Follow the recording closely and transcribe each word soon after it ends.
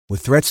With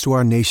threats to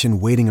our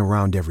nation waiting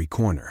around every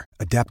corner,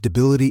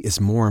 adaptability is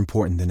more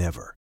important than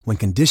ever. When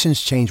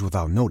conditions change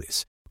without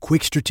notice,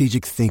 quick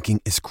strategic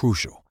thinking is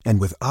crucial.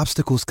 And with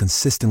obstacles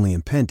consistently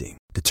impending,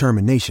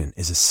 determination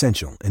is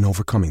essential in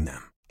overcoming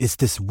them. It's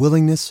this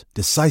willingness,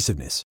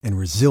 decisiveness, and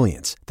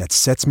resilience that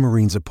sets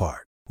Marines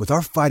apart. With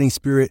our fighting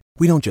spirit,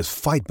 we don't just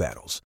fight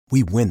battles,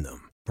 we win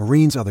them.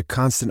 Marines are the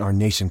constant our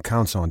nation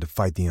counts on to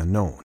fight the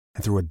unknown.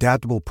 And through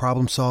adaptable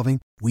problem solving,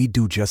 we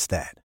do just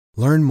that.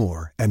 Learn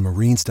more at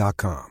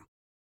marines.com.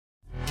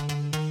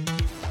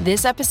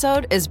 This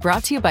episode is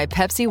brought to you by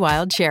Pepsi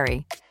Wild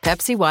Cherry.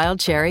 Pepsi Wild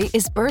Cherry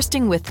is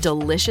bursting with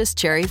delicious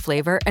cherry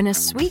flavor and a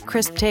sweet,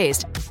 crisp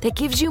taste that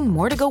gives you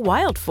more to go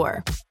wild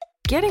for.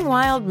 Getting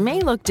wild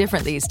may look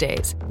different these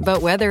days,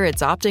 but whether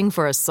it's opting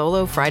for a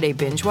solo Friday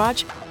binge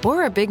watch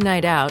or a big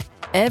night out,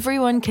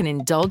 everyone can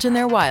indulge in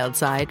their wild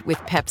side with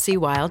Pepsi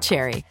Wild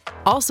Cherry.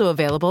 Also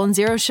available in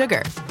Zero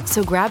Sugar.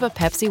 So grab a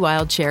Pepsi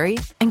Wild Cherry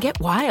and get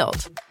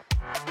wild.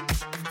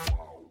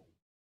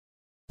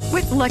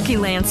 With Lucky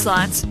Land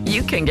Slots,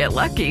 you can get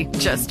lucky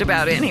just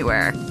about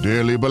anywhere.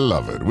 Dearly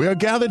beloved, we are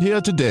gathered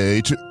here today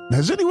to...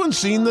 Has anyone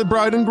seen the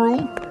bride and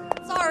groom?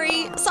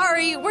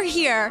 Sorry, we're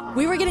here.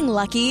 We were getting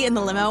lucky in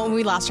the limo and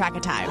we lost track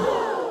of time.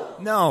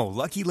 No,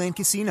 Lucky Land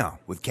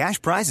Casino, with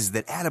cash prizes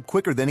that add up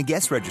quicker than a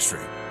guest registry.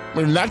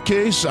 In that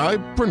case, I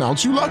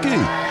pronounce you lucky.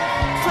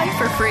 Play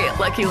for free at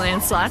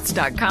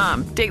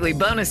LuckyLandSlots.com. Daily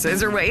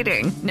bonuses are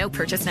waiting. No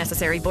purchase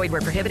necessary. Void where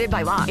prohibited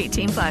by law.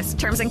 18+.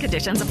 Terms and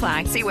conditions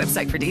apply. See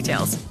website for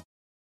details.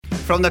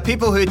 From the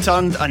people who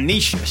turned a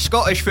niche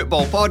Scottish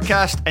football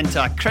podcast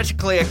into a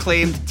critically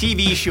acclaimed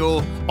TV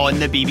show on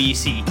the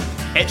BBC,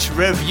 it's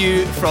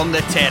Review from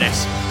the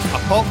Terrace, a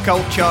pop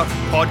culture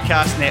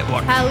podcast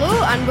network.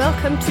 Hello and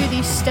welcome to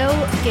the Still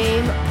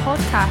Game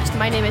podcast.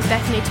 My name is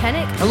Bethany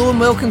Tennick. Hello and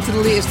welcome to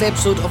the latest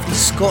episode of the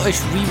Scottish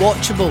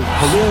Rewatchable.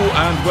 Hello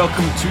and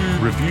welcome to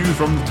Review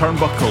from the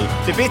Turnbuckle.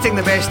 Debating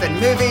the best in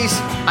movies,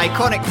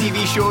 iconic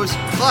TV shows,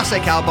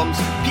 classic albums,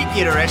 peak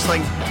era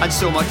wrestling, and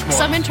so much more.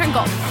 Some intern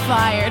got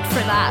fired for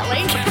that.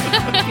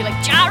 Be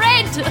like,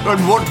 Jared!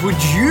 And what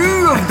would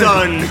you have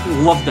done?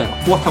 Loved it.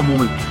 What a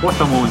moment.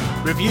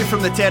 Review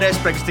from the Terrace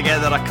brings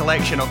together a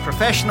collection of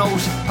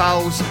professionals,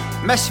 pals,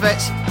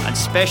 misfits, and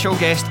special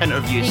guest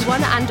interviews. The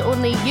one and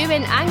only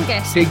Ewan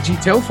Angus, Big G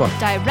Telfer,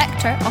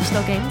 director of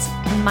Still Games,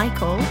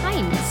 Michael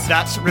Hines.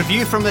 That's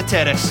Review from the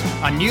Terrace,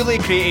 a newly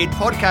created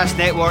podcast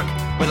network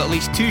with at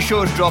least 2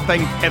 shows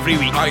dropping every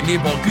week. Aye,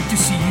 neighbour, good to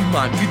see you,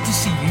 man.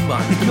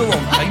 It's been a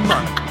long time,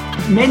 man.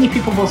 Many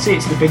people will say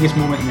it's the biggest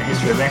moment in the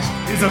history of wrestling.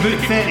 It's about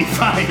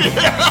 35.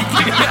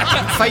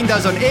 Find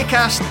us on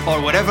Acast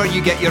or wherever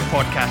you get your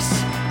podcasts.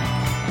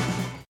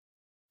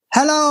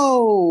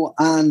 Hello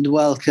and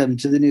welcome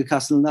to the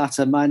Newcastle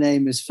Natter. My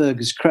name is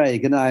Fergus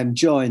Craig and I am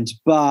joined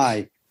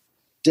by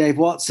Dave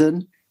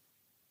Watson.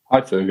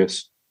 Hi,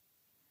 Fergus.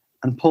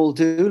 And Paul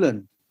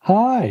Doolan.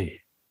 Hi.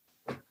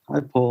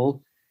 Hi,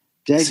 Paul.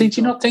 Dave, see, do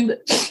you not think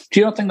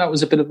that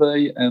was a bit of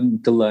a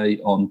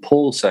delay on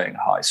Paul saying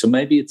hi? So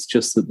maybe it's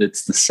just that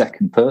it's the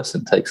second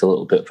person takes a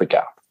little bit of a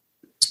gap.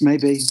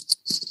 Maybe.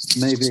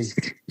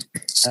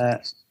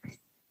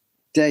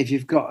 Dave,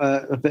 you've got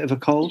a bit of a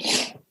cold?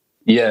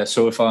 Yeah,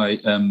 so if I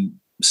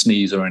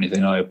sneeze or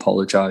anything, I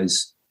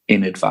apologise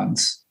in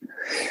advance.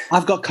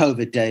 I've got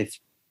COVID, Dave.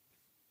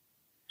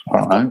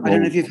 All right. I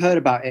don't know if you've heard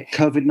about it.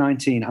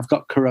 COVID-19. I've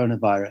got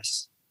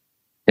coronavirus.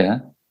 Yeah.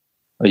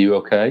 Are you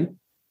okay?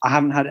 I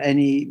haven't had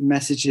any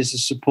messages of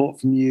support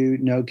from you.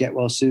 No get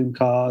well soon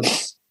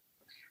cards.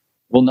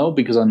 Well, no,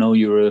 because I know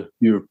you're a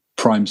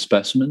prime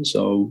specimen,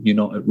 so you're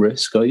not at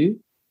risk, are you?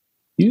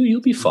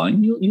 You'll be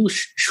fine. You'll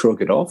shrug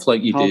it off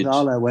like you did.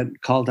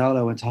 Carl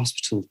Dowler went to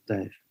hospital,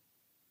 Dave.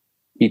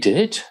 He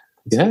did?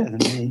 It's yeah. Better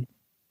than me.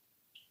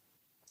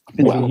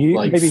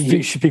 Maybe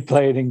you should be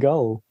playing in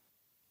goal.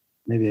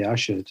 Maybe I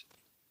should.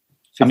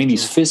 I mean,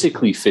 he's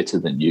physically fitter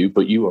than you,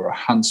 but you are a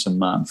handsome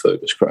man,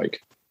 Fergus Craig.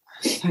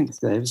 Thanks,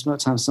 Dave. It's about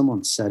time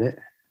someone said it.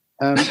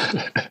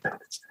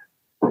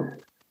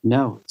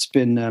 No, it's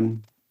been a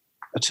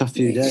tough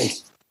few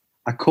days.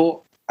 I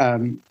caught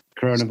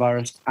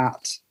coronavirus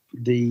at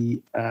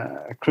the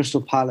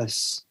Crystal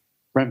Palace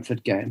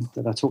Brentford game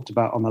that I talked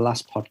about on the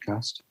last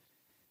podcast.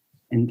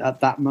 And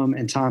at that moment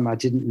in time, I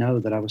didn't know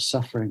that I was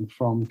suffering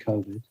from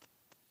COVID.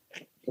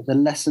 But the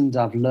lesson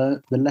I've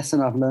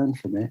learned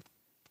from it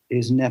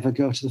is never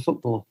go to the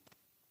football.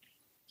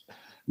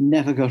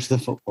 Never go to the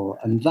football.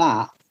 And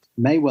that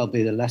may well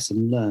be the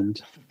lesson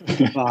learned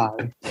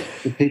by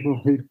the people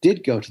who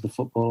did go to the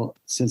football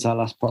since our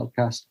last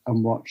podcast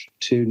and watched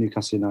 2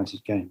 Newcastle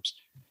United games.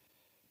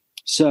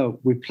 So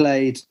we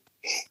played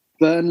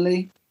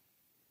Burnley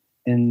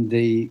in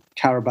the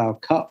Carabao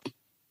Cup.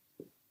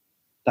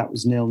 That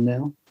was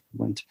 0-0.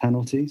 Went to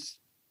penalties.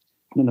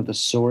 None of us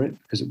saw it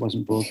because it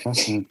wasn't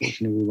broadcast, and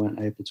unfortunately we weren't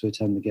able to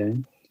attend the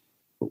game.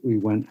 But we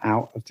went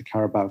out of the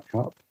Carabao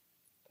Cup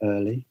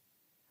early.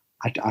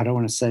 I don't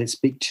want to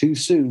speak too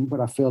soon, but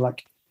I feel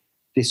like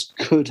this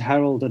could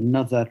herald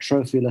another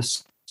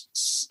trophyless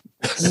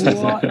season.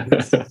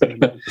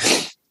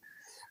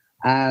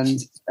 And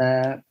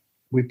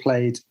we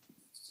played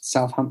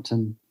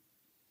Southampton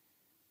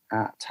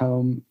at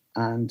home,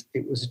 and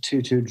it was a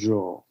 2-2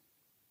 draw.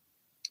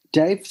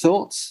 Dave,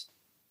 thoughts?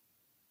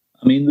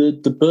 I mean,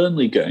 the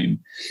Burnley game,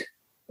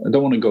 I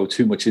don't want to go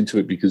too much into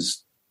it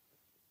because,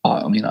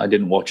 I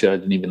didn't watch it. I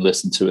didn't even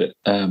listen to it.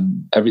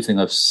 Everything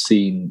I've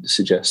seen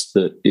suggests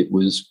that it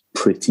was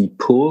pretty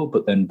poor,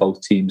 but then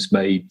both teams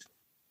made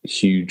a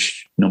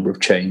huge number of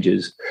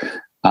changes.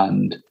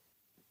 And,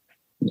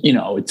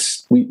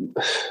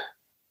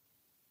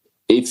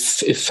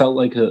 it felt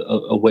like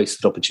a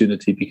wasted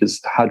opportunity, because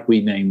had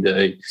we named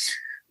a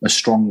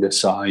stronger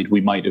side,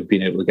 we might have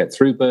been able to get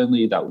through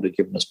Burnley. That would have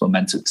given us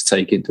momentum to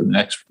take into the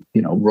next,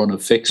 run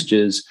of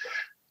fixtures,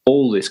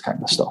 all this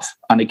kind of stuff.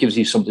 And it gives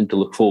you something to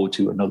look forward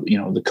to, another,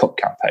 the cup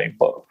campaign.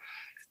 But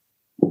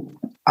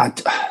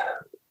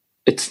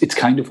it's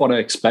kind of what I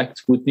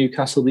expect with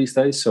Newcastle these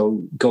days.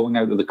 So going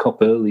out of the cup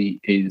early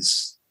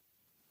is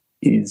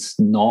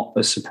not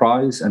a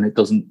surprise, and it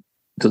doesn't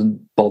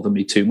bother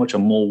me too much.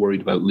 I'm more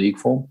worried about league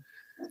form.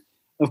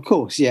 Of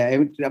course, yeah.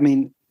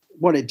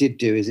 What it did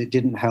do is it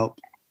didn't help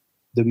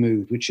the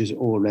mood, which is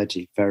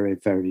already very,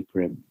 very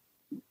grim.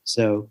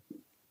 So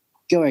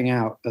going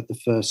out at the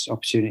first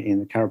opportunity in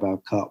the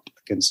Carabao Cup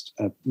against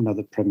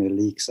another Premier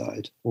League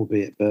side,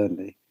 albeit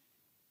Burnley,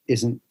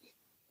 isn't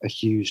a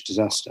huge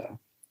disaster.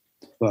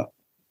 But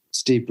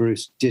Steve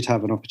Bruce did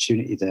have an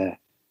opportunity there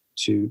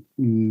to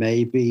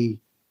maybe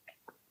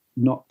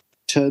not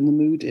turn the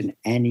mood in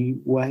any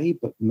way,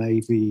 but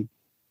maybe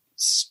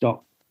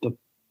stop the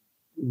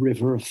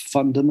river of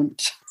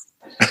fundament.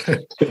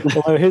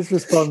 Although his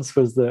response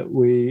was that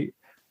it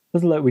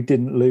wasn't like we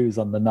didn't lose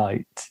on the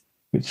night,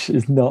 which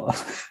is not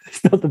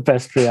it's not the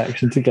best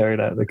reaction to going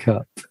out of the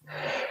cup.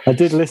 I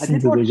did listen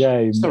to the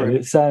game, and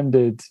it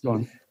sounded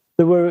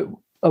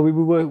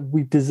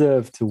we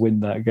deserved to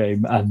win that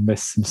game and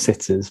miss some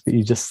sitters, but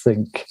you just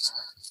think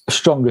a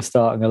stronger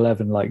starting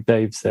 11, like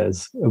Dave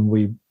says, and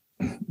we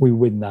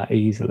win that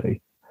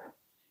easily.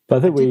 But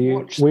I think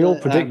we all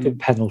predicted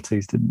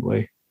penalties, didn't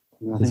we?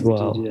 As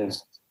well. We did, yeah.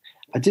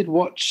 I did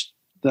watch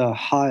the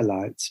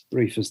highlights,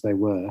 brief as they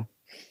were,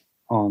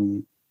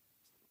 on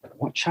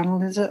what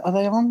channel is it? Are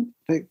they on?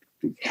 The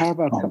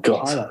Carabao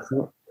Cup highlights.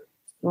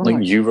 Like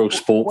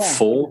Eurosport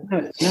 4?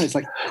 No, it's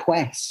like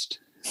Quest.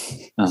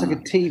 It's like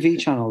a TV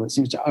channel that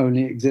seems to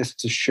only exist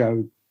to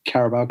show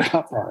Carabao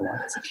Cup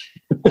highlights.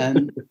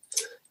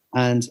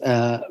 And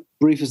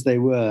brief as they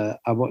were,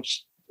 I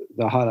watched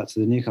the highlights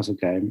of the Newcastle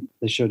game.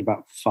 They showed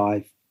about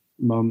 5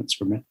 moments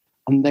from it,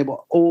 and they were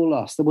all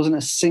us. There wasn't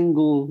a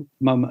single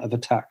moment of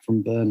attack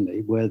from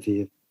Burnley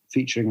worthy of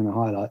featuring in the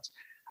highlights.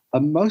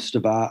 And most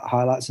of our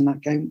highlights in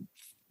that game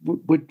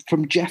were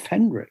from Jeff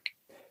Hendrick.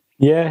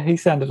 Yeah, he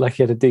sounded like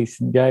he had a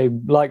decent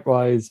game.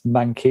 Likewise,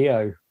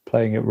 Manquillo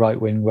playing at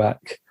right wing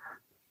back.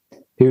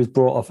 He was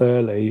brought off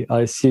early,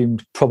 I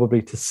assumed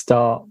probably to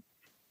start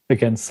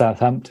against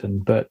Southampton,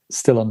 but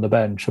still on the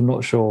bench. I'm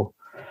not sure.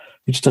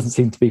 He just doesn't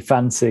seem to be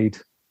fancied.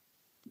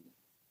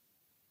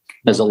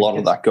 There's a lot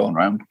of that going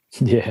around.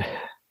 Yeah.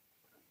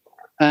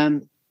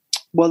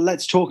 Well,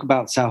 let's talk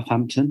about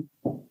Southampton.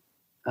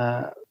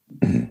 I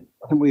think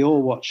we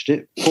all watched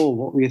it. Paul,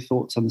 what were your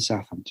thoughts on the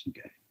Southampton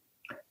game?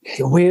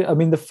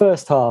 The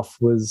first half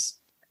was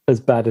as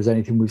bad as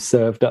anything we've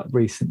served up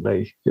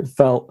recently. It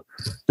felt,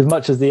 as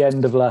much as the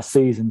end of last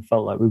season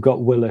felt like we've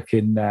got Willock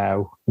in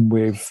now, and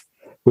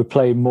we're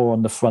playing more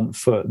on the front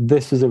foot.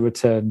 This was a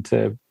return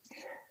to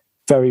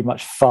very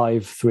much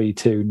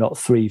 5-3-2, not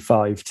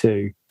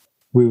 3-5-2.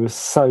 We were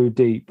so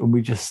deep, and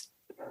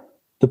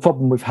the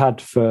problem we've had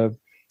for,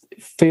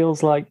 it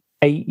feels like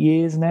 8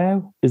 years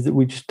now, is that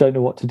we just don't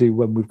know what to do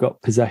when we've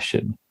got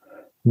possession.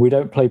 We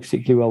don't play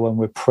particularly well when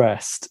we're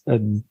pressed,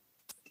 and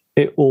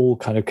it all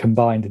kind of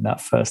combined in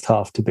that first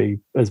half to be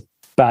as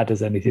bad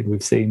as anything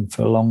we've seen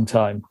for a long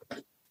time.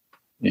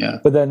 Yeah.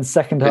 But then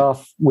second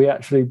half, we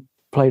actually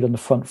played on the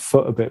front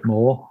foot a bit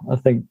more. I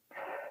think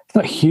it's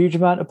not a huge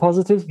amount of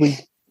positives.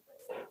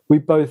 We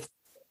both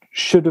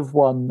should have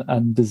won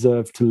and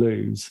deserved to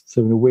lose.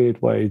 So in a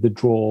weird way, the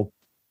draw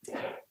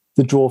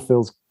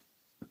feels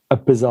a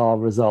bizarre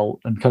result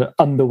and kind of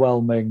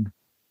underwhelming,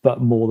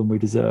 but more than we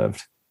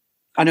deserved.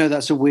 I know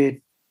that's a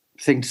weird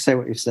thing to say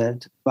what you've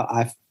said, but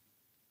I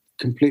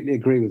completely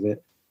agree with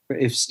it. But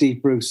if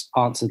Steve Bruce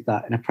answered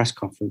that in a press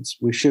conference,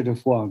 we should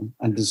have won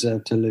and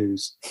deserved to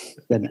lose,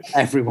 then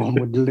everyone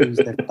would lose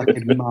their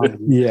fucking mind.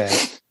 Yeah.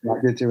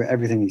 Like they do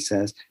everything he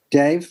says.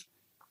 Dave?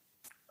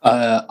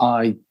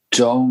 I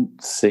don't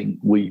think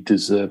we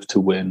deserve to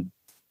win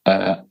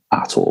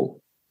at all.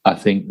 I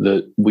think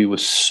that we were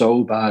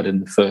so bad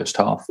in the first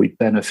half. We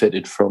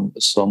benefited from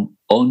some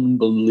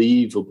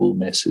unbelievable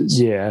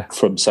misses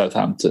from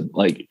Southampton.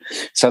 Like,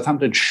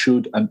 Southampton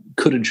should and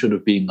should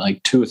have been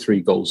like 2 or 3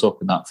 goals up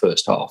in that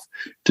first half,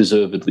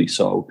 deservedly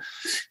so.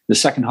 The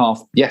second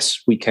half,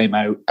 yes, we came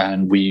out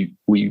and we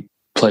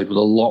played with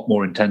a lot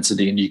more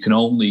intensity, and you can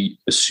only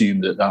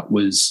assume that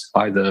was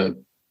either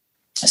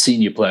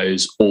senior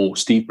players or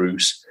Steve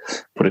Bruce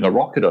putting a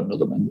rocket under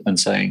them and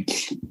saying,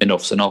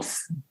 enough's enough.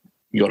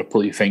 you got to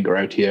pull your finger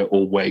out here,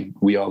 or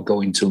we are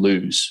going to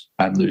lose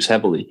and lose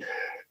heavily.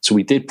 So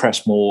we did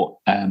press more.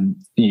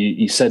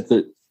 You said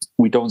that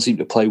we don't seem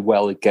to play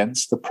well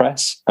against the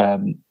press,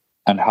 and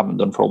haven't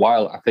done for a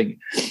while. I think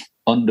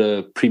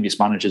under previous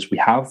managers, we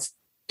have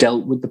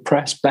dealt with the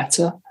press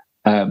better.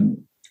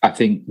 I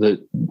think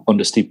that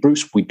under Steve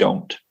Bruce, we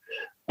don't.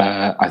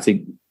 I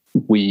think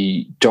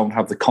we don't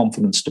have the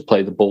confidence to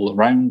play the ball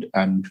around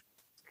and,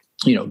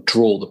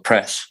 draw the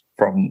press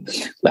from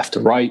left to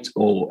right,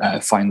 or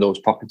find those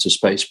pockets of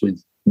space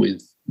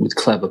with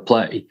clever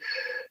play.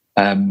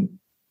 And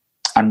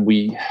I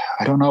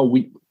don't know,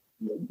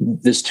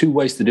 there's two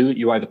ways to do it.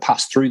 You either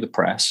pass through the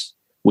press,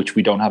 which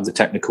we don't have the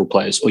technical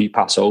players, or you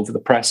pass over the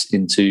press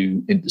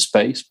into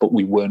space, but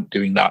we weren't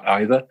doing that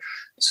either.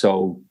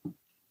 So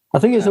I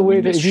think it's a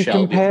weird, if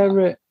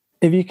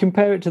you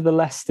compare it to the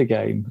Leicester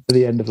game at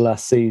the end of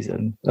last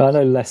season, I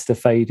know Leicester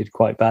faded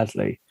quite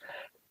badly,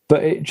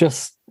 but it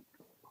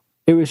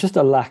was just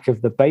a lack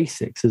of the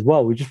basics as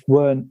well. We just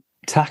weren't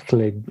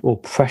tackling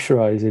or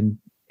pressurising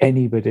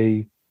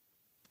anybody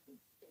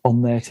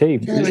on their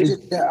team.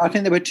 I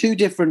think there were two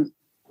different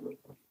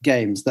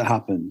games that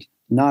happened,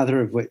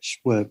 neither of which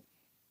were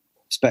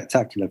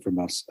spectacular from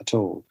us at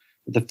all.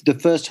 The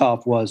first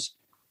half was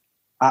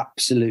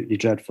absolutely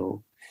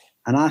dreadful.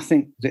 And I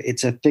think that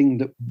it's a thing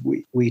that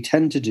we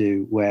tend to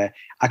do, where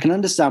I can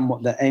understand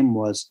what the aim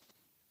was.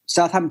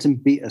 Southampton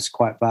beat us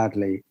quite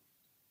badly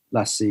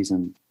last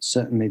season.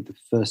 Certainly the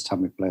first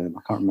time we played them.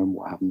 I can't remember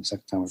what happened the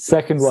second time.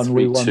 Second one,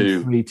 we won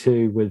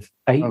 3-2 with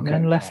 8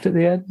 men left at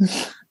the end.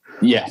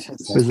 Yeah. It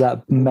was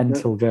that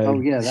mental game. Oh,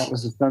 yeah, that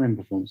was a stunning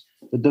performance.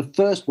 But the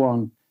first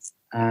one,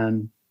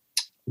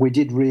 we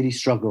did really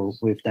struggle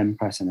with them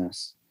pressing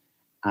us.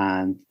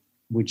 And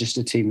we're just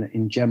a team that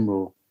in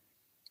general,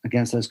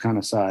 against those kind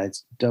of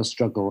sides, does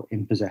struggle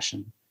in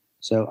possession.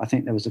 So I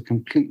think there was a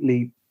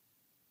completely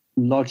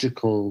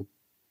logical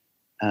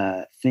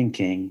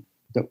thinking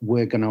that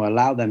we're going to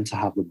allow them to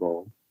have the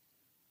ball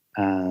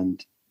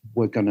and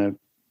we're going to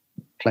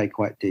play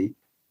quite deep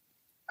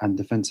and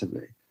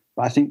defensively.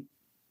 But I think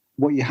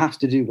what you have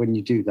to do when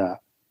you do that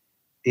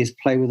is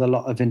play with a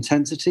lot of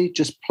intensity.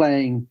 Just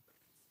playing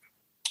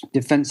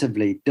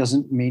defensively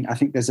doesn't mean... I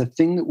think there's a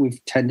thing that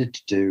we've tended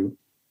to do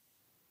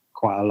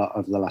quite a lot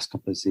over the last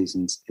couple of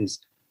seasons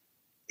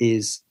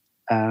is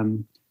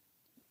when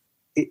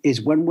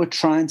we're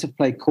trying to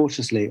play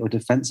cautiously or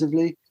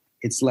defensively,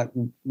 it's like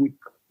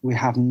we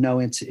have no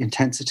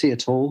intensity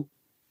at all.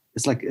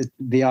 It's like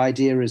the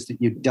idea is that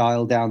you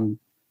dial down.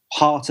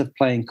 Part of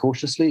playing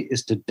cautiously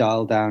is to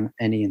dial down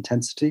any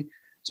intensity.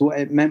 So what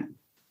it meant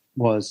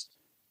was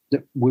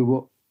that we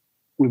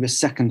were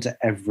second to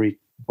every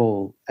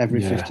ball,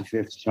 every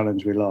 50-50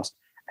 challenge we lost.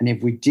 And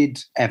if we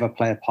did ever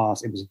play a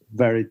pass, it was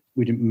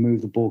we didn't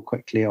move the ball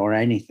quickly or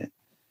anything.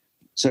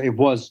 So it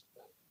was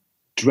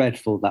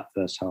dreadful, that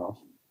first half.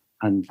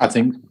 And I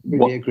think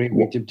we agree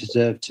we did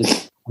deserve to,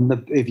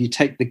 if you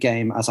take the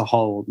game as a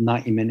whole,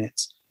 90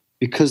 minutes,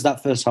 because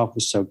that first half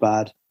was so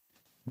bad,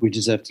 we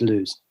deserved to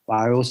lose. But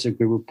I also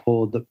agree with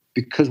Paul that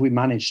because we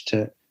managed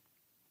to,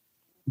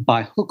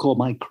 by hook or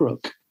by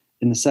crook,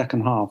 in the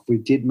second half, we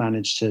did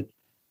manage to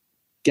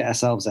get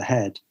ourselves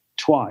ahead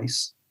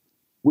twice,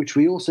 which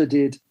we also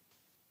did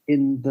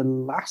in the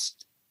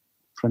last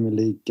Premier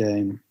League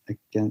game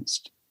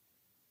against...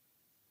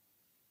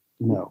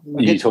 No.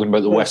 You're talking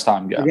about the West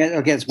Ham game?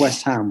 Against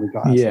West Ham, we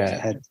got ourselves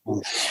ahead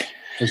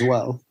as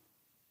well.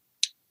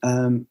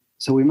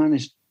 So we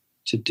managed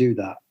to do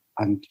that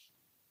and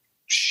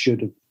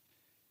should have,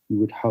 you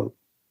would hope,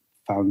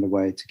 found a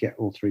way to get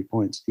all 3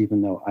 points,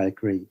 even though I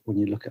agree, when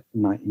you look at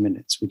 90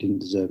 minutes, we didn't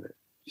deserve it.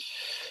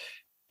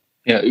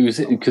 Yeah, it was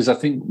because I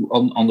think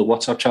on the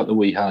WhatsApp chat that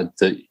we had,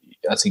 that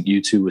I think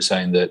you two were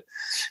saying that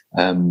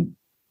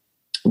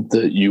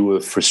that you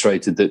were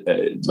frustrated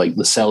that like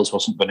Lascelles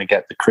wasn't going to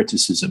get the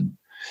criticism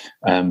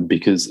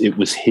because it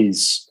was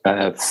his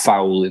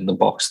foul in the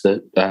box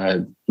that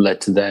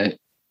led to their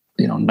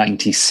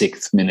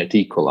 96th minute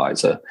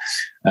equaliser.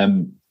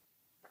 And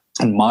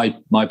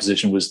my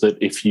position was that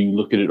if you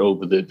look at it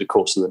over the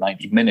course of the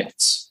 90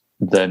 minutes,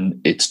 then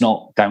it's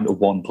not down to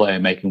one player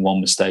making one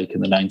mistake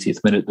in the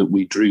 90th minute that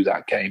we drew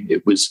that game.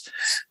 It was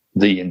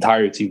the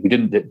entirety. We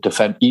didn't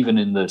defend. Even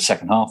in the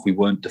second half, we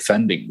weren't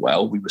defending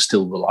well. We were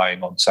still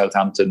relying on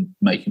Southampton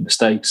making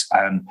mistakes.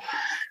 And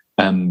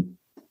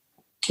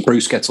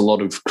Bruce gets a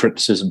lot of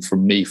criticism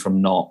from me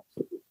from not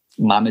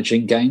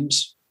managing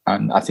games.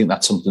 And I think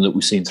that's something that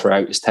we've seen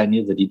throughout his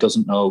tenure, that he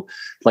doesn't know,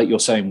 like you're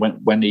saying,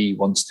 when he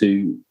wants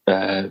to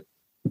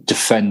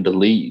defend a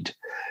lead,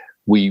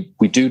 we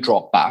do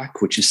drop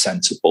back, which is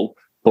sensible,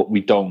 but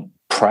we don't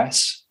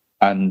press.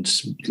 And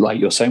like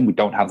you're saying, we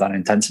don't have that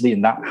intensity.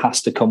 And that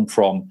has to come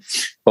from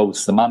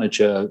both the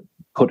manager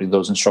putting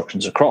those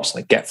instructions across,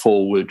 like get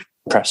forward,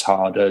 press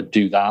harder,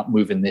 do that,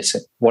 move in this,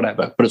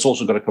 whatever. But it's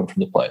also got to come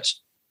from the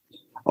players.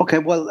 Okay,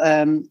 well,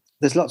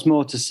 there's lots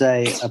more to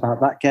say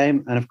about that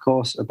game and, of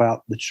course,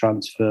 about the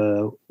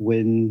transfer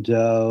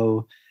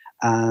window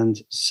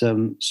and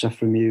some stuff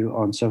from you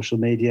on social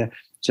media.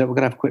 So we're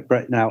going to have a quick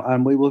break now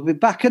and we will be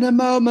back in a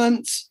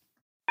moment.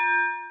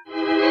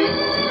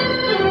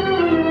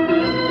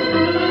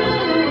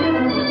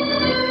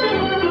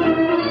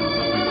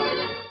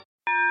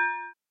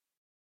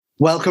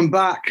 Welcome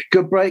back.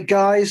 Good break,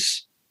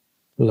 guys.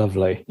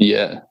 Lovely.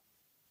 Yeah.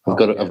 I've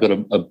got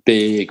a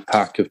big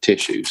pack of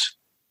tissues.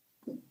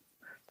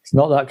 It's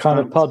not that kind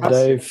of pod,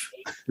 Dave.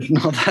 It's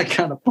not that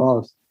kind of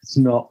pod. It's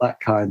not that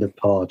kind of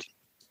pod.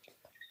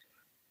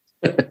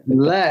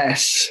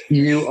 Unless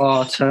you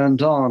are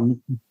turned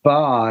on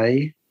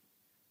by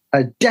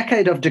a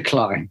decade of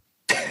decline.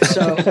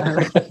 So,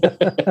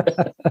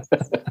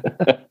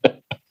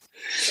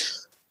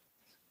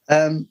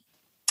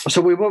 so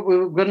we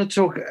were going to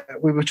talk.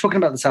 We were talking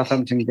about the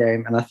Southampton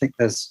game, and I think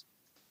there's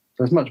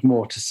much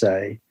more to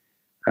say.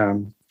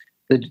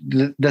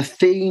 The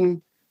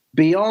theme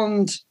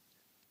beyond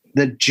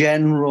the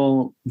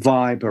general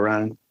vibe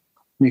around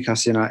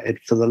Newcastle United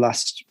for the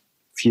last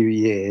few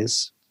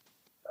years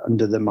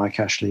under the Mike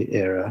Ashley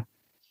era,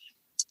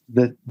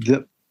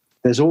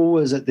 there's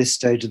always at this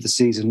stage of the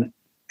season,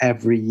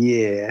 every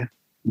year,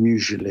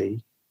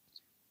 usually,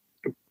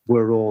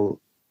 we're all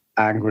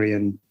angry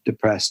and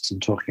depressed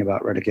and talking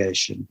about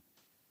relegation.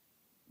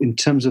 In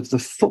terms of the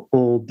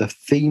football, the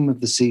theme of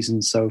the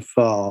season so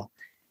far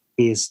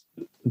is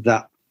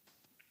that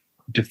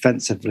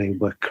defensively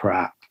we're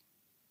crap.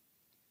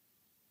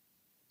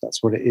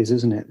 That's what it is,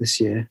 isn't it, this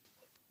year?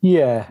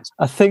 Yeah,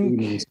 I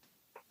think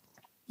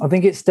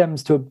it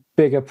stems to a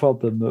bigger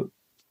problem that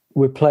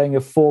we're playing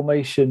a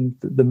formation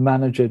that the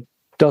manager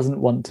doesn't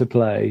want to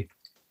play,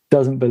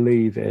 doesn't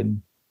believe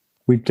in.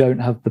 We don't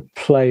have the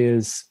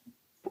players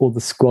or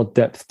the squad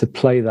depth to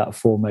play that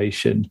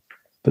formation,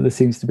 but there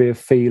seems to be a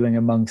feeling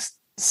amongst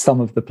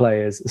some of the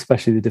players,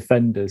 especially the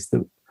defenders,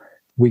 that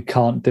we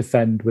can't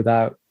defend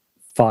without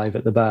 5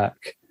 at the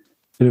back.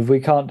 And if we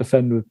can't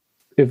defend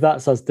if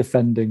that's us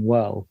defending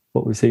well,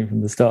 what we've seen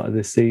from the start of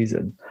this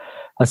season,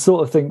 I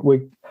sort of think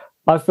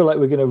I feel like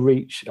we're going to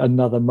reach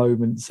another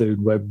moment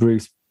soon where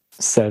Bruce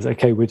says,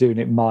 okay, we're doing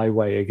it my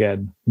way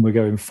again, and we're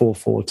going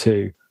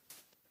 4-4-2.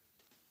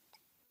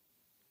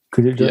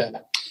 Because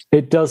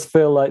it does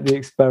feel like the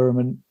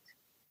experiment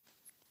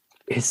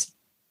is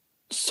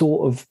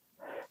sort of,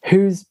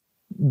 who's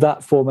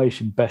that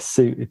formation best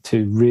suited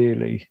to,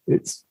 really?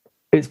 It's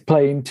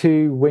playing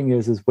 2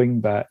 wingers as wing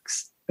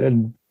backs,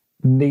 and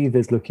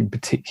neither's looking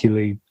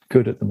particularly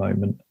good at the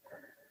moment.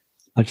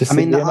 I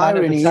think the amount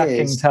of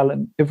attacking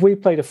talent, if we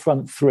played a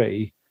front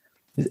 3,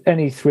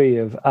 any 3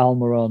 of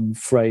Almiron,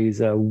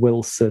 Fraser,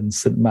 Wilson,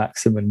 St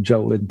Maximin,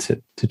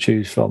 Joelinton to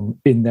choose from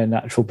in their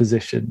natural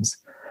positions.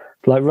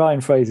 Like Ryan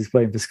Fraser's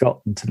playing for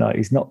Scotland tonight.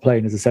 He's not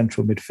playing as a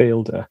central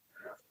midfielder.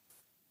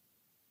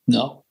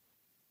 No.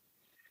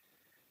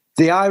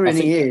 The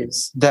irony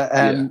is that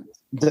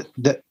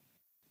that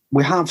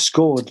we have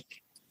scored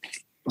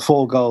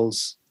 4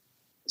 goals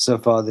so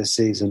far this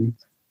season,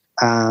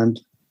 and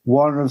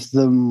one of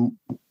them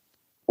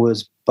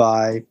was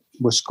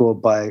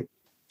scored by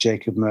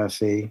Jacob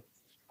Murphy.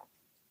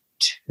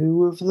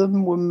 2 of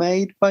them were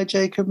made by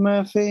Jacob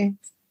Murphy.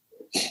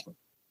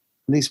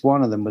 At least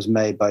one of them was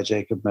made by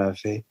Jacob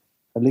Murphy.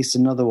 At least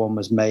another one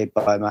was made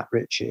by Matt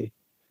Ritchie.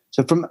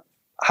 So from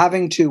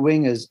having 2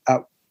 wingers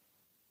at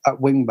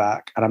wing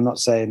back, and I'm not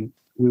saying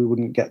we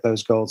wouldn't get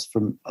those goals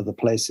from other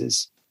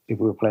places if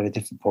we were playing a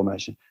different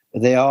formation,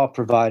 but they are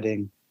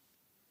providing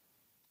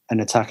an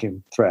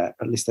attacking threat.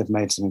 At least they've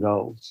made some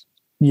goals.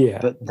 Yeah.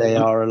 But they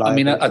are alive. I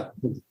mean,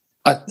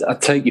 I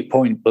take your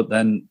point, but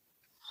then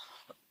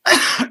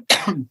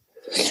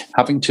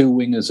having 2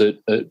 wingers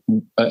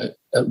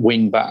at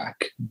wing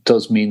back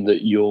does mean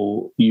that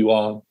you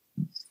are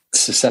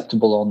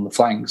susceptible on the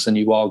flanks, and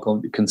you are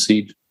going to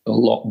concede a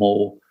lot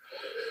more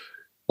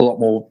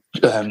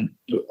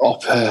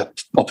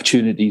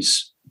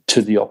opportunities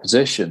to the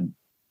opposition.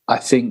 I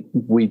think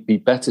we'd be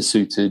better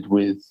suited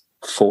with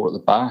 4 at the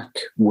back,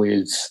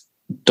 with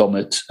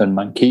Dummett and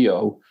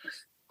Manquillo,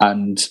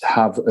 and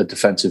have a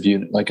defensive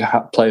unit, like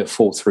play a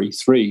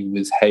 4-3-3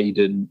 with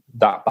Hayden,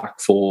 that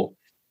back 4,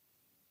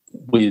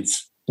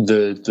 with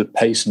the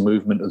pace and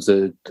movement of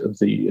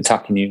the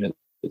attacking unit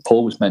that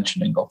Paul was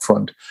mentioning up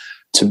front,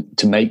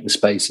 to make the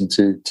space and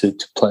to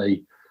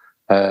play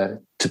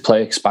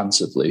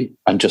expansively,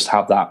 and just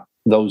have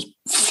those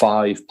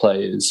 5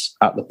 players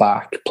at the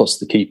back plus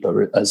the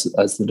keeper as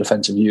the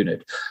defensive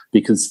unit,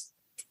 because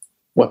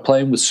we're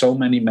playing with so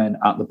many men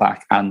at the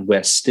back and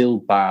we're still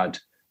bad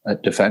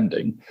at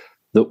defending.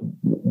 That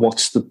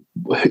what's the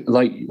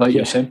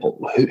you're saying,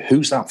 Paul,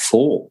 who's that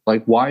for?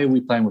 Like, why are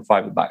we playing with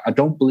 5 at the back? I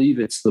don't believe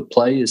it's the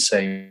players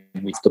saying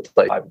we have to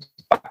play 5 at the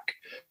back.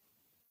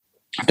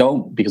 I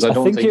don't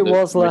think it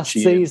was last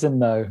season,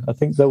 though. I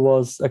think there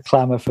was a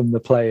clamour from the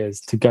players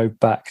to go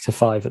back to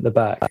 5 at the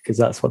back because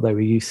that's what they were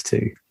used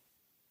to.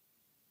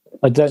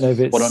 I don't know if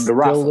it's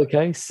still the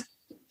case.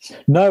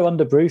 No,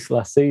 under Bruce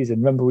last season.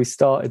 Remember, we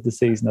started the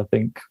season, I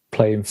think,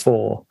 playing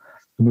 4,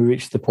 and we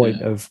reached the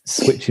point of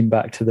switching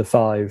back to the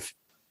 5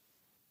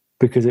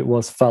 because it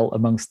was felt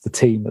amongst the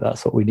team that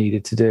that's what we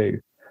needed to do.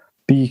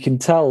 But you can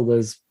tell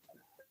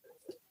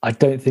I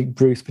don't think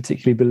Bruce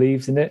particularly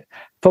believes in it.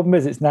 Problem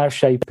is, it's now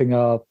shaping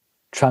our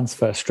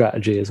transfer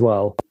strategy as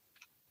well.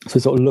 So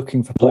sort of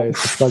looking for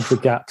players to plug the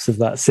gaps of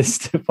that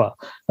system, but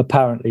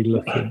apparently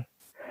looking.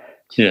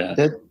 Yeah.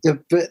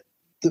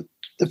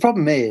 the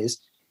problem is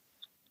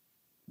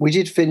we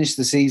did finish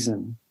the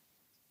season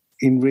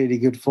in really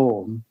good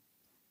form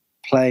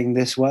playing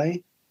this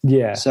way.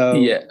 Yeah.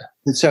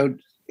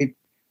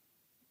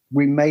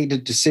 We made a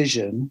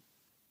decision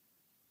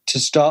to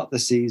start the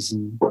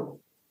season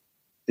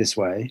this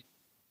way,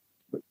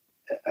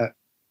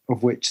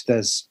 of which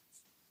there's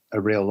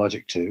a real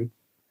logic to.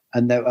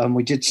 And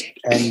we did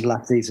end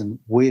last season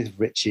with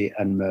Richie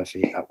and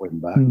Murphy at wing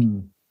back.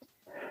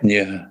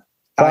 Yeah.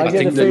 I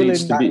get the feeling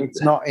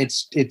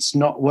it's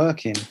not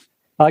working.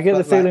 I get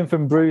the feeling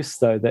from Bruce,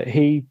 though, that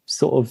he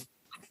sort of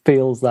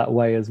feels that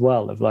way as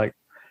well, of like,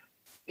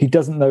 he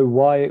doesn't know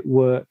why it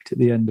worked at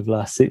the end of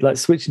last season. Like,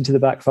 switching to the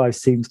back five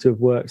seems to have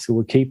worked, so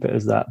we'll keep it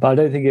as that. But I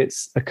don't think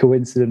it's a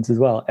coincidence as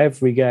well.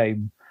 Every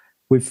game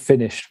we've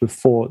finished with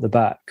 4 at the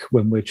back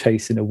when we're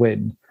chasing a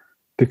win,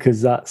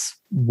 because that's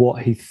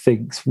what he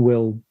thinks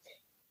will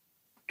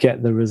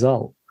get the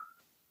result.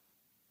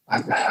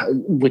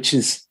 Which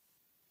is,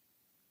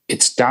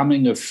 it's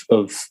damning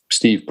of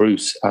Steve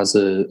Bruce as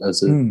a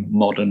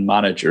modern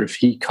manager if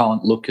he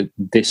can't look at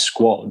this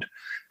squad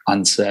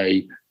and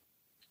say,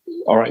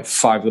 all right,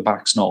 5 at the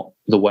back's not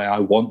the way I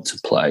want to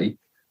play,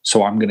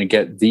 so I'm going to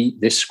get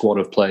this squad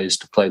of players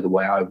to play the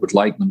way I would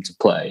like them to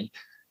play,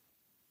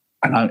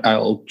 and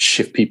I'll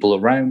shift people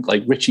around.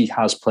 Like, Richie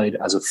has played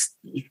as a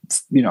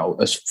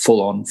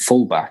full-on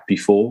fullback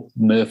before.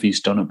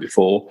 Murphy's done it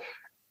before.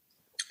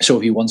 So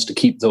if he wants to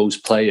keep those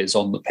players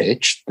on the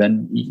pitch,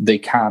 then they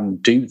can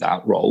do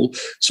that role.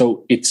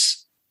 So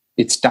it's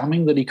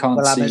damning that he can't.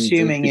 Well, I'm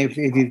assuming if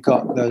you've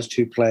got those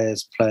 2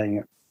 players playing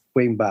at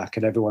wing back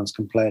and everyone's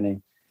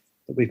complaining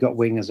that we've got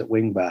wingers at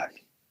wing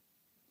back,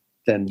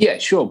 then yeah,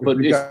 sure. But if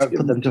we don't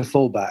put them to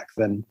full back,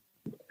 then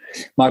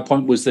my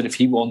point was that if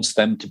he wants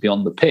them to be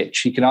on the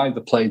pitch, he can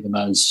either play them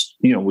as,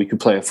 we could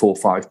play a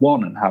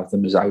 4-5-1 and have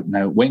them as out and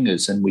out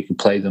wingers, and we can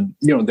play them.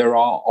 There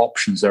are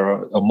options. There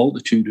are a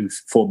multitude of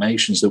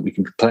formations that we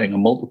can be playing, a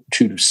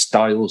multitude of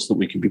styles that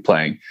we can be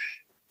playing.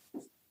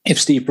 If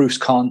Steve Bruce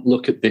can't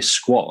look at this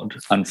squad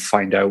and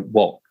find out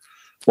what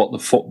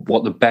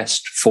the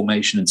best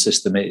formation and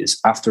system is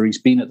after he's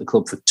been at the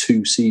club for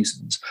 2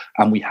 seasons,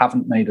 and we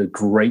haven't made a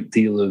great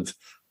deal of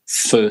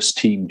first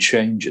team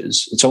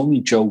changes. It's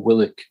only Joe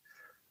Willock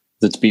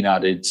that's been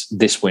added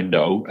this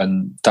window,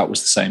 and that was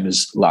the same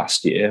as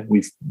last year.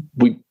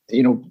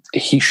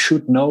 He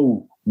should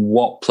know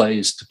what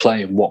players to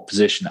play in what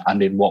position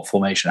and in what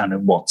formation and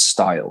in what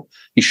style.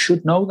 He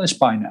should know this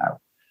by now.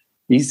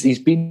 He's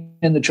been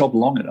in the job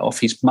long enough.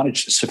 He's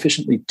managed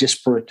sufficiently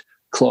disparate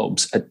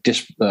clubs at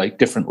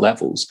different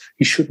levels.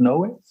 He should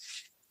know it.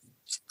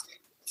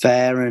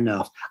 Fair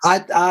enough.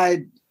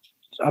 I'm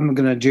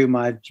going to do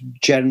my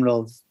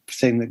general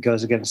thing that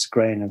goes against the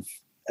grain of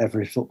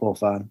every football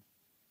fan,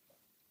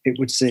 it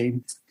would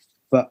seem.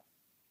 But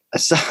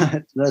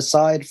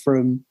aside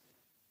from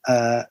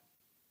the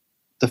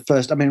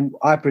first,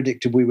 I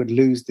predicted we would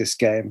lose this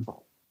game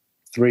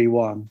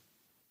 3-1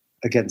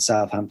 against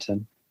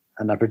Southampton,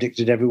 and I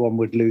predicted everyone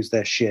would lose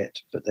their shit,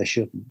 but they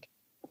shouldn't.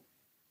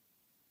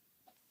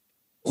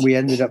 We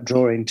ended up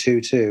drawing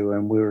 2-2,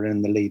 and we were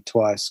in the lead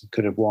twice and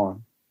could have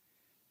won.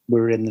 We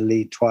were in the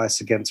lead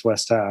twice against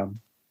West Ham.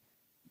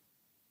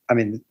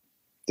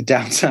 The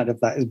downside of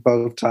that is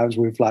both times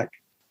we've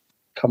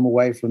come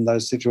away from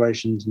those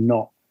situations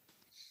not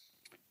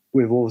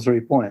with all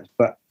 3 points.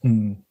 But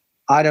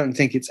I don't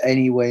think it's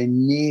anywhere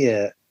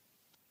near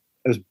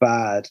as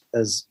bad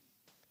as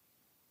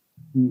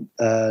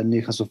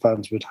Newcastle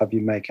fans would have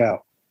you make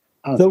out.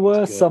 There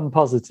were some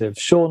positives.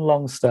 Sean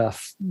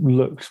Longstaff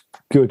looked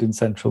good in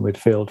central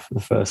midfield for the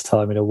first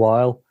time in a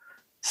while.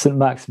 St.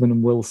 Maximin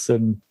and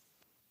Wilson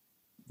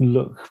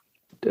look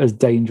as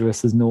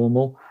dangerous as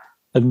normal.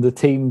 And the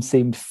team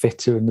seemed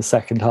fitter in the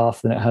second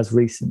half than it has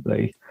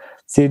recently.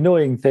 It's the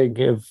annoying thing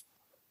of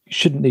you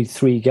shouldn't need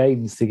 3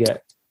 games to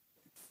get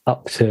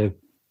up to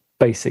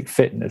basic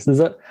fitness.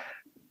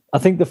 I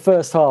think the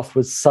first half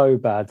was so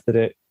bad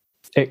that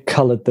it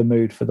coloured the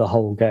mood for the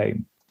whole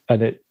game.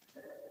 And it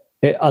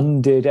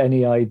undid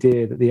any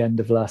idea that the end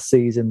of last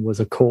season was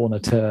a corner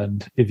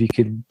turned if you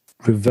could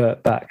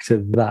revert back to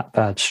that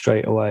bad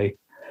straight away.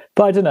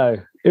 But I don't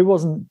know. It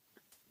wasn't.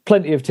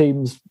 Plenty of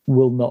teams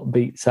will not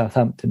beat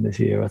Southampton this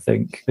year, I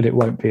think, and it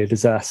won't be a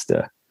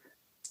disaster.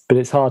 But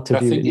it's hard to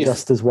view it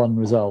just as one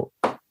result.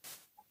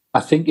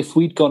 I think if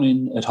we'd gone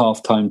in at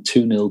half-time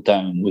 2-0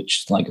 down,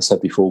 which, like I said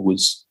before,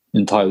 was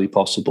entirely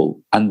possible,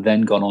 and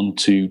then gone on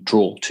to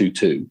draw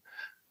 2-2,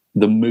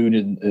 the mood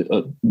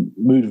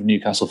of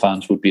Newcastle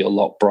fans would be a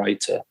lot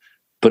brighter.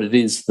 But it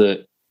is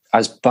that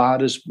as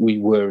bad as we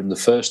were in the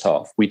first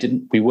half, we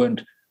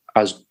weren't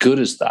as good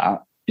as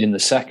that in the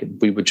second.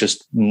 We were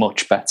just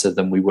much better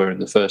than we were in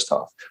the first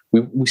half.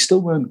 We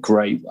still weren't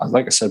great.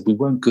 Like I said, we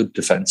weren't good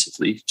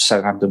defensively.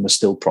 Southampton was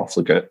still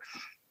profligate.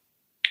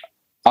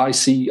 I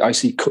see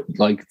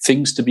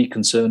things to be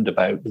concerned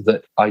about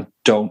that I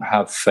don't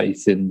have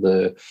faith in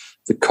the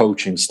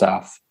coaching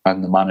staff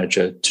and the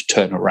manager to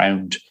turn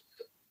around.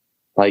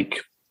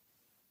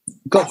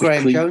 Got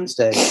Graham Jones,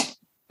 Dave.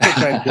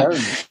 Graham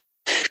Jones.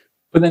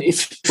 But then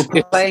if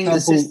we're playing the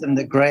system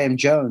that Graham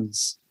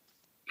Jones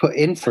put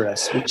in for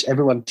us, which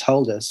everyone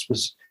told us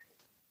was,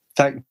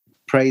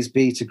 praise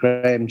be to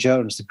Graham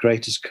Jones, the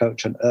greatest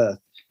coach on earth.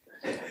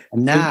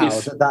 And now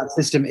that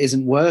system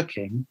isn't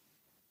working,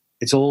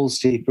 it's all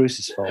Steve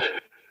Bruce's fault.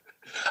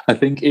 I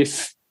think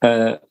if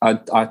I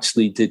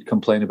actually did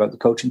complain about the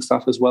coaching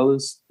staff as well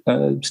as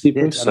Steve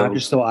Bruce. And I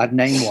just thought I'd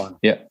name one.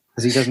 Yeah.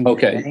 Because he doesn't.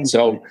 Okay,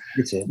 so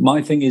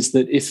my thing is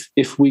that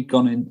if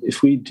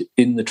we'd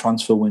in the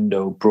transfer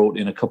window brought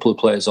in a couple of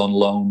players on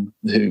loan,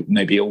 who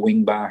maybe a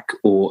wing back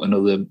or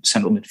another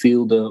central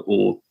midfielder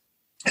or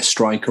a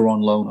striker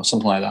on loan or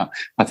something like that,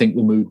 I think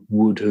the mood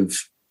would have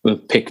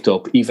picked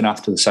up even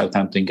after the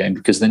Southampton game,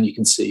 because then you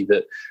can see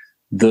that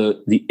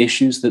the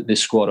issues that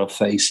this squad are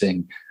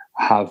facing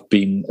have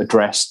been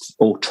addressed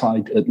or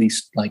tried, at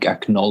least like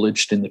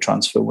acknowledged in the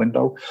transfer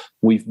window.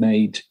 We've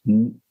made,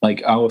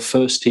 like, our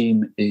first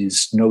team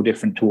is no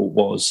different to what it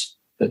was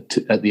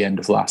at the end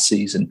of last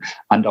season,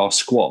 and our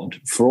squad,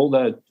 for all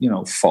their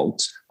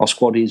faults, our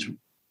squad is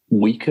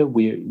weaker.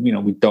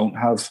 We don't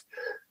have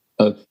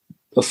a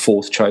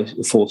fourth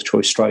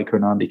choice striker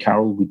in Andy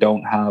Carroll. We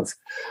don't have,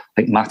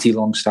 like, Matty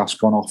Longstaff's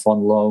gone off on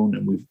loan,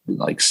 and we've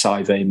like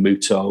Saive,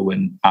 Muto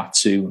and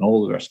Atsu and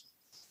all the rest.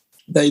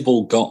 They've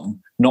all gone,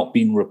 not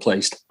been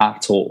replaced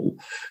at all.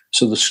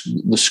 So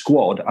the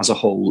squad as a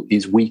whole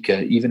is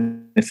weaker,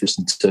 even if it's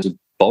in terms of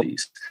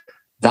bodies.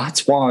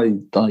 That's why,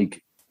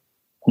 like,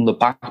 on the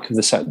back of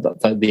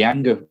the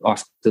anger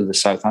after the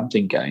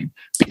Southampton game,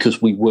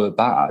 because we were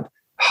bad,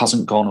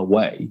 hasn't gone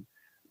away,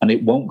 and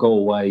it won't go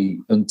away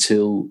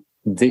until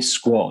this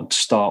squad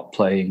start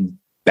playing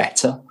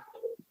better.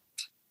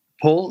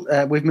 Paul,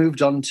 we've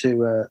moved on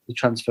to the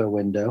transfer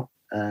window,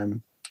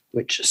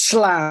 which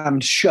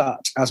slammed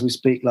shut as we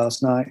speak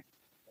last night.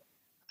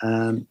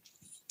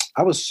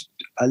 I was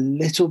a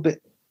little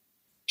bit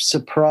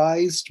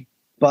surprised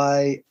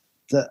by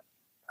the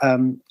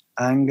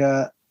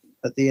anger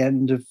at the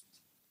end of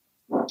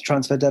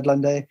transfer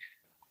deadline day,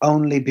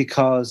 only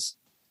because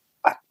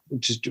I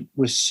just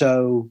was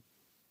so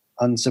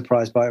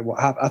unsurprised by what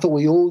happened. I thought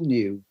we all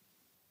knew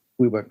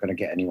we weren't going to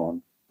get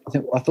anyone.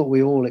 I thought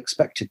we all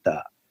expected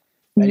that.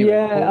 Anyway,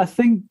 yeah,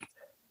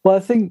 Paul? I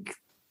think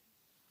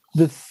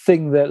the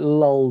thing that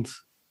lulled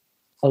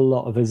a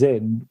lot of us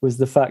in was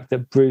the fact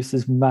that Bruce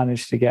has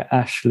managed to get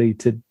Ashley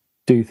to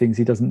do things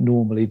he doesn't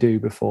normally do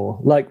before,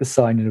 like the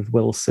signing of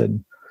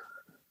Wilson.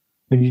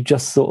 And you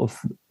just sort of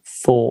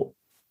thought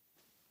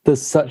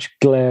there's such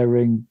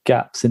glaring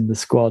gaps in the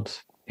squad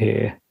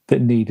here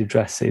that need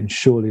addressing.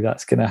 Surely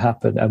that's going to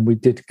happen. And we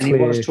did clear...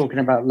 And he was talking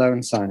about loan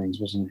signings,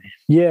 wasn't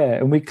he? Yeah,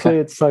 and we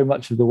cleared so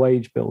much of the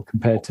wage bill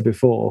compared to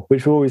before,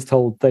 which we were always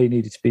told they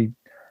needed to be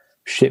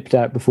shipped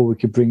out before we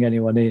could bring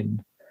anyone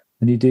in.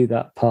 And you do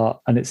that part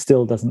and it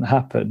still doesn't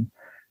happen.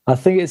 I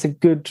think it's a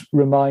good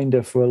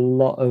reminder for a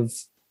lot of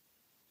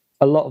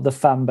the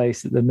fan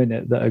base at the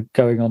minute that are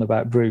going on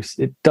about Bruce.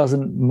 It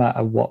doesn't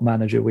matter what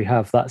manager we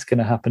have, that's going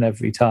to happen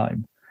every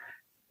time.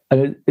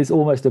 And it's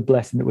almost a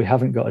blessing that we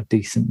haven't got a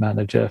decent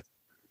manager,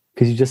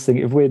 because you just think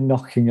if we're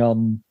knocking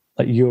on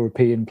like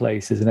European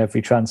places in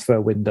every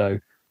transfer window,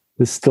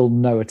 there's still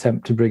no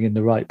attempt to bring in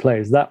the right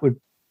players. That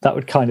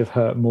would kind of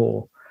hurt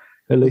more.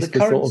 At least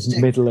we're sort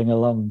of middling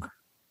along.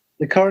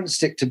 The current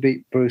stick to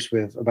beat Bruce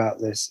with about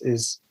this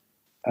is,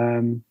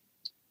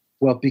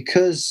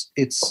 because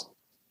it's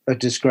a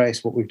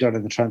disgrace what we've done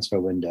in the transfer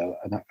window,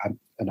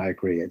 and I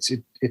agree. It's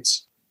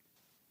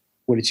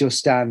your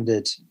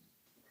standard.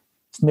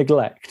 It's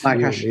neglect.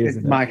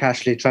 Mike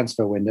Ashley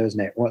transfer window, isn't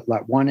it?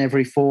 Like one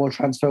every 4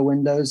 transfer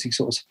windows, he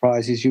sort of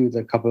surprises you with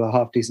a couple of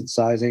half decent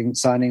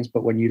signings.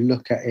 But when you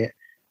look at it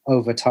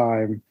over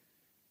time,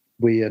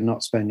 we are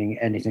not spending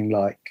anything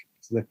like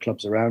the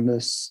clubs around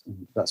us.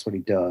 That's what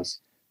he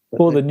does.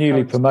 Or the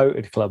newly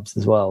promoted clubs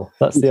as well.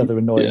 That's the other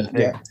annoying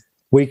thing. Yeah.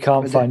 We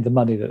can't find the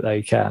money that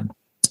they can.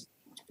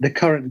 The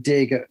current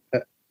dig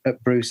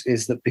at Bruce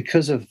is that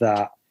because of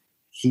that,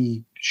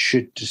 he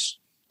should just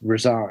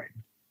resign.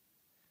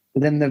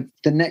 But then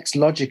the next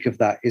logic of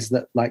that is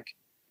that, like,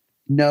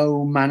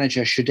 no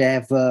manager should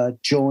ever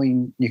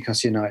join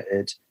Newcastle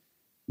United.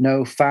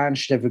 No fan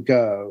should ever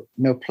go.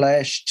 No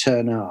player should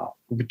turn up.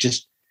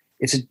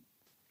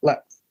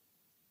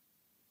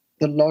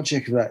 The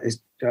logic of that is,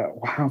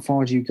 how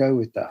far do you go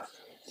with that?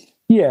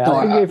 Yeah,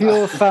 I think if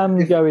you're a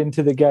fan going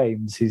to the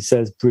games who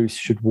says Bruce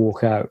should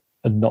walk out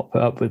and not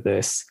put up with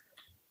this,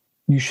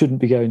 you shouldn't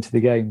be going to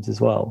the games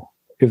as well.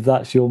 If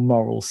that's your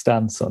moral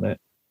stance on it,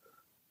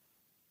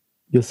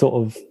 you're sort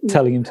of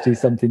telling him to do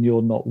something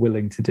you're not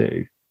willing to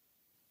do.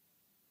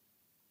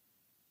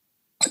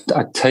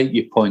 I take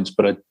your points,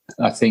 but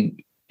I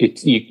think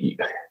you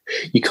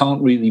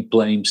can't really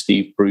blame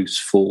Steve Bruce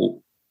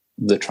for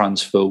the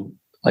transfer,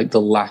 like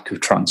the lack of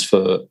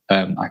transfer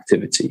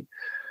activity.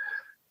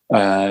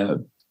 I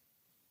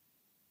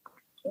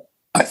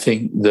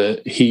think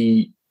that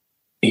he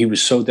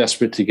was so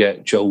desperate to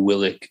get Joe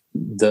Willock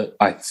that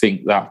I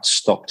think that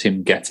stopped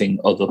him getting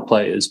other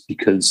players,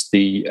 because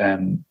the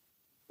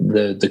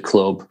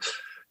club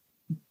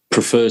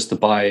prefers to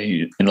buy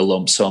in a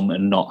lump sum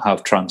and not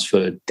have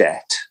transfer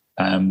debt.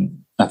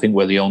 I think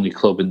we're the only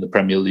club in the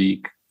Premier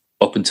League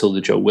up until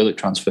the Joe Willock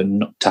transfer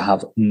not to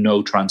have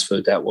no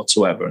transfer debt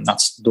whatsoever, and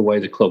that's the way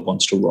the club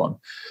wants to run.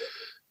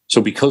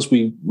 So because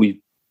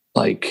we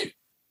like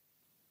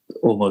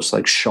almost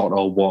like shot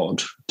our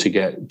wad to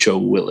get Joe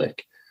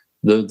Willock,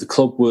 the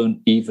club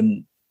weren't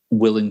even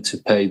willing to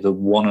pay the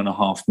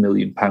 £1.5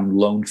 million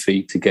loan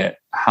fee to get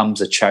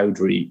Hamza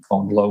Chowdhury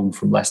on loan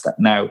from Leicester.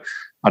 Now,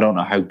 I don't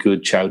know how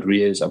good Chowdhury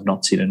is. I've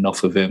not seen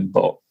enough of him,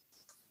 but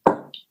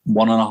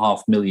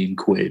 £1.5 million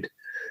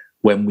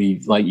when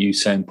we, like you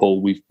saying,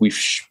 Paul, we've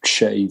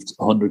shaved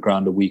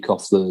 $100,000 a week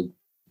off the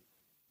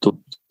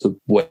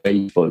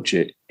wage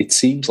budget. It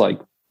seems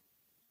like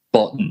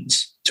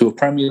buttons to a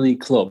Premier League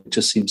club. It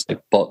just seems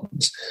like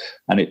buttons,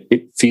 and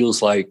it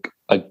feels like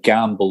a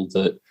gamble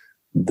that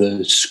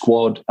the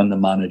squad and the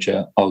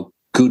manager are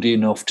good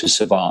enough to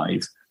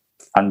survive,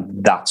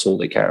 and that's all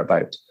they care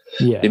about.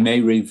 Yeah. They may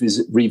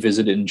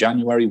revisit it in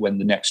January when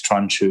the next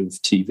tranche of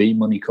TV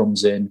money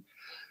comes in,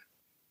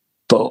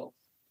 but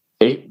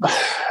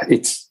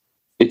it's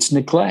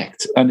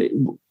neglect,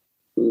 and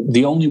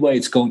the only way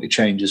it's going to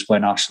change is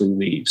when Ashley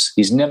leaves.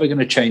 He's never going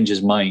to change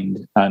his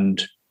mind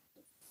and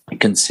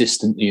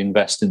consistently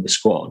invest in the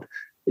squad.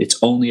 It's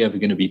only ever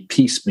going to be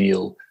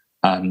piecemeal,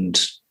 and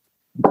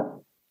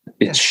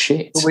it's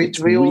shit. It's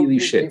really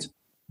shit.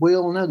 We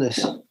all know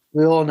this.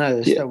 We all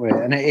know this, don't we?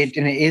 And it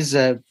is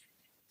a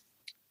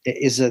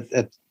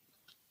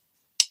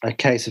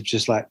case of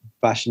just like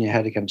bashing your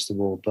head against the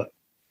wall. But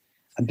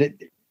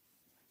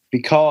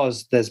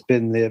because there's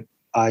been the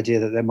idea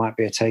that there might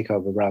be a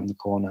takeover around the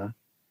corner,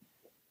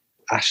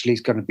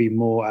 Ashley's going to be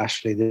more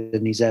Ashley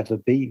than he's ever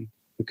been,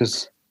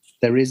 because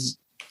there's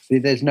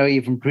no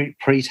even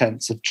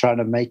pretense of trying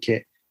to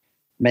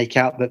make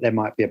out that there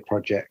might be a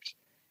project.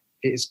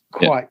 It's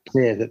quite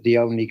clear that the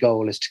only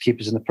goal is to keep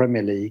us in the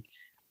Premier League.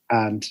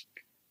 And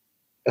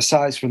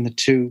aside from the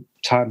 2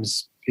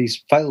 times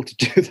he's failed to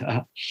do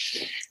that,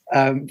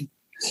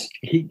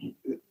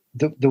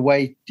 the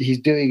way he's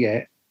doing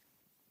it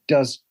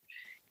does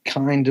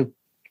kind of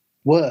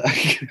work.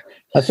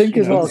 I think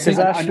as well,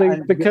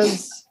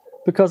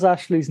 because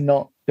Ashley's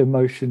not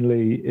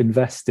emotionally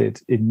invested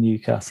in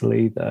Newcastle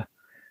either.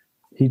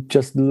 He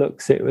just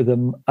looks at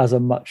it as a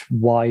much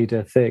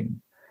wider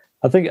thing.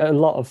 I think a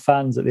lot of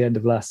fans at the end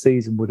of last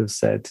season would have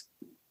said,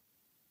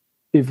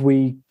 if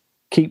we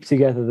keep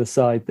together the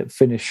side that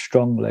finished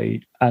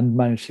strongly and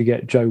manage to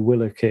get Joe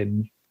Willock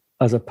in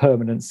as a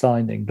permanent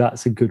signing,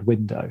 that's a good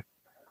window.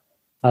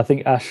 I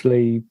think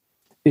Ashley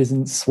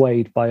isn't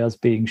swayed by us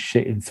being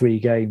shit in 3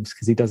 games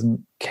because he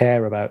doesn't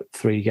care about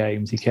 3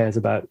 games. He cares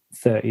about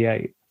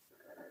 38.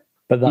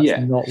 But that's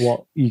not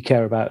what you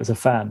care about as a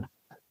fan.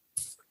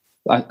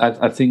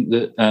 I think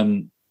that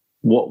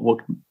what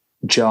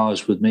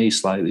jars with me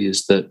slightly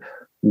is that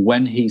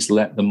when he's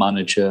let the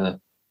manager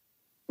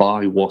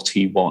buy what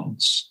he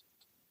wants,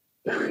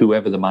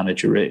 whoever the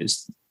manager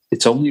is,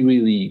 it's only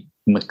really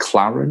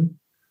McLaren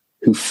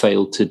who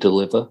failed to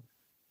deliver.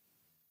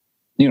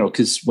 You know,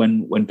 because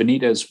when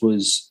Benitez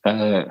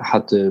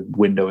had the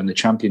window in the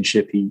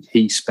Championship,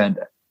 he spent,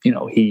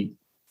 he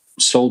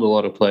sold a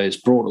lot of players,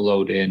 brought a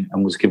load in,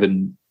 and was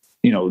given,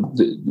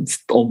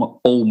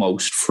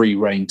 almost free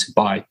rein to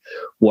buy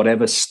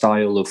whatever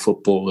style of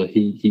footballer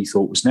he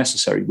thought was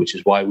necessary, which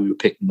is why we were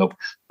picking up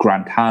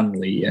Grant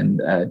Hanley and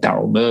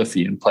Daryl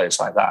Murphy and players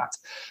like that.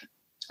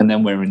 And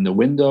then we're in the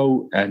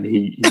window, and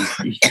he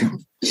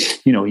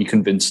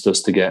convinced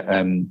us to get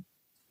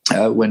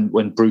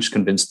when Bruce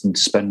convinced them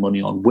to spend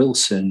money on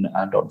Wilson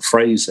and on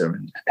Fraser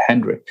and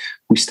Hendrick,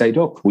 we stayed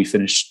up. We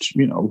finished,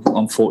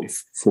 on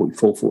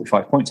 44,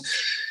 45 points.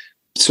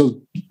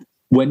 So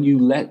when you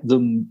let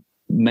them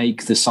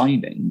make the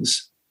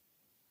signings,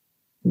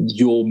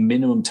 your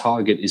minimum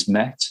target is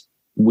met.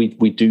 We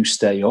do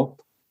stay up.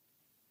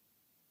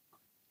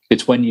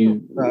 It's when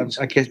you...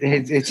 I guess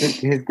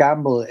his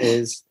gamble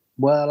is,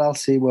 well, I'll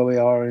see where we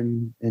are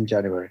in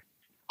January.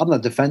 I'm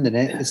not defending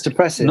it. It's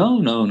depressing. No.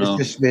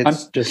 It's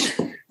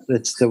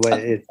the way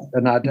it is.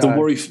 And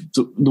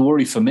the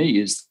worry for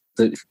me is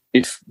that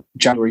if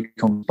January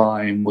comes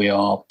by and we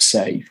are,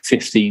 say,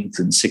 15th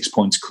and 6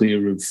 points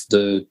clear of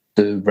the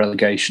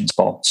relegation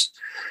spots,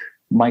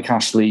 Mike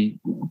Ashley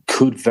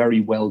could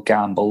very well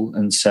gamble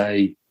and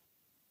say,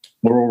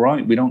 we're all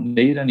right. We don't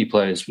need any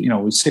players.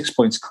 We're 6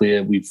 points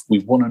clear. We've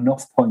won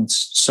enough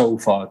points so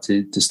far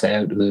to stay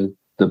out of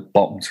the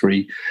bottom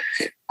 3.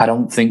 I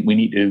don't think we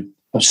need to.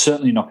 I'm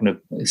certainly not going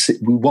to.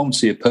 We won't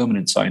see a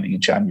permanent signing in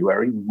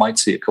January. We might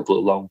see a couple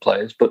of loan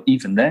players, but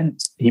even then,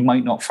 he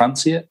might not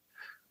fancy it.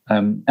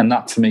 And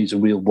that for me is a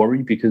real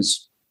worry,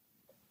 because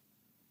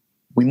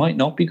we might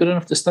not be good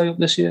enough to stay up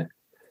this year.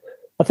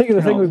 I think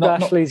the thing with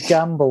Ashley's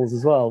gambles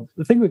as well,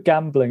 the thing with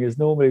gambling is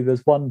normally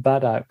there's one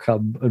bad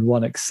outcome and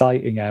one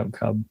exciting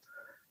outcome.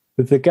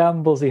 With the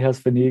gambles he has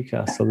for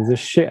Newcastle, there's a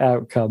shit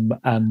outcome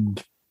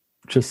and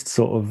just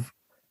sort of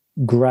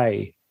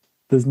grey.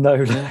 There's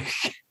no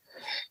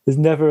there's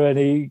never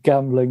any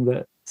gambling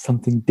that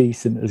something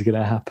decent is going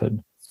to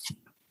happen.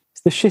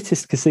 It's the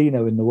shittest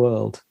casino in the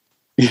world.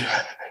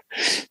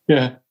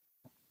 Yeah.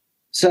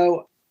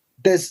 So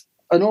there's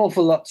an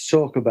awful lot to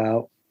talk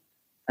about.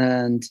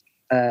 And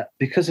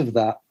because of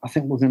that, I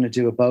think we're going to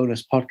do a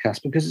bonus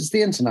podcast because it's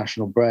the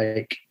international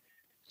break.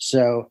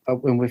 So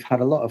when we've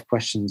had a lot of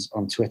questions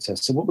on Twitter.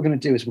 So what we're going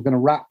to do is we're going to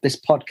wrap this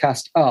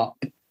podcast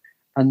up.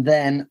 And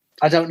then,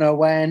 I don't know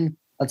when,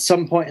 at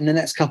some point in the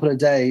next couple of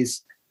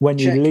days. When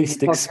you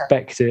least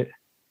expect it.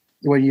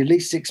 When you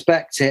least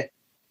expect it.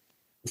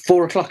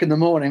 4 o'clock in the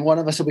morning, one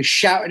of us will be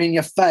shouting in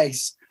your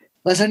face,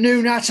 there's a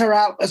new natter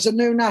out, there's a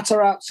new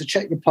natter out. So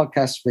check your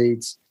podcast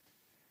feeds.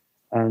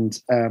 And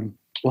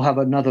we'll have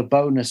another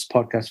bonus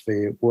podcast for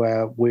you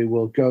where we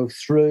will go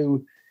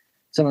through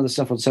some of the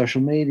stuff on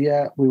social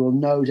media. We will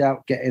no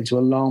doubt get into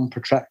a long,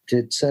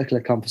 protracted,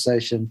 circular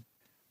conversation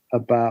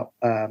about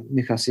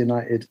Newcastle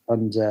United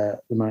under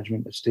the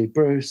management of Steve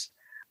Bruce.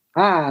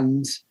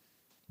 And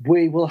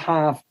we will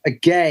have a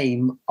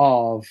game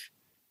of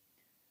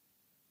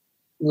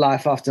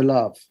Life After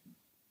Love,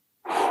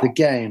 the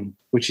game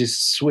which is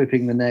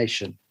sweeping the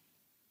nation.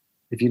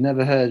 If you've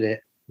never heard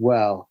it,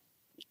 well,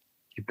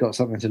 you've got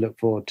something to look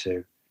forward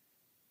to.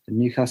 The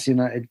Newcastle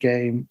United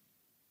game,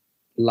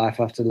 Life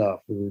After Love.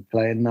 We'll be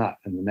playing that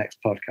in the next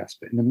podcast.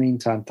 But in the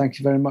meantime, thank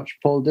you very much,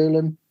 Paul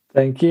Doolan.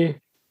 Thank you.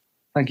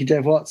 Thank you,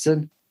 Dave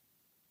Watson.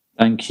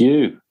 Thank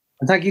you.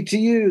 And thank you to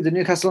you, the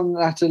Newcastle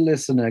Natter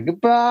listener.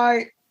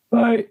 Goodbye.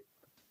 Bye.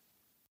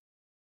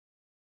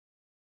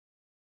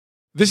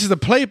 This is a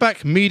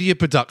Playback Media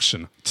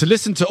production. To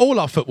listen to all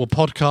our football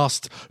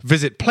podcasts,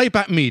 visit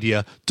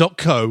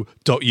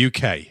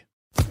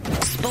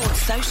playbackmedia.co.uk.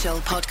 Sports Social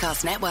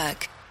Podcast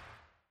Network.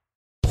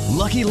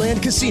 Lucky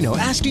Land Casino,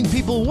 asking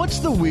people, what's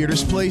the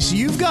weirdest place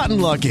you've gotten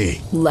lucky?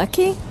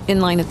 Lucky?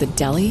 In line at the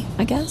deli,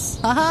 I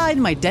guess? Aha,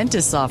 in my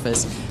dentist's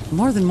office.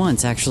 More than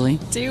once, actually.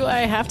 Do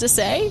I have to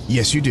say?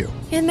 Yes, you do.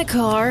 In the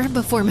car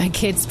before my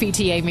kids'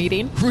 PTA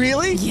meeting.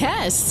 Really?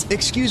 Yes.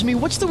 Excuse me,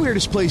 what's the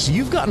weirdest place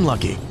you've gotten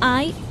lucky?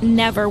 I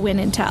never win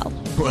and tell.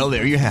 Well,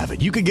 there you have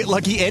it. You can get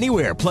lucky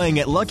anywhere, playing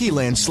at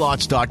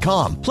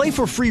LuckyLandSlots.com. Play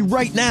for free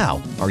right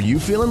now. Are you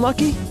feeling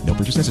lucky? No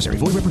purchase necessary.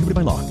 Void where prohibited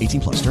by law.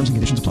 18+. Terms and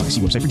conditions apply.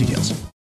 See website for details.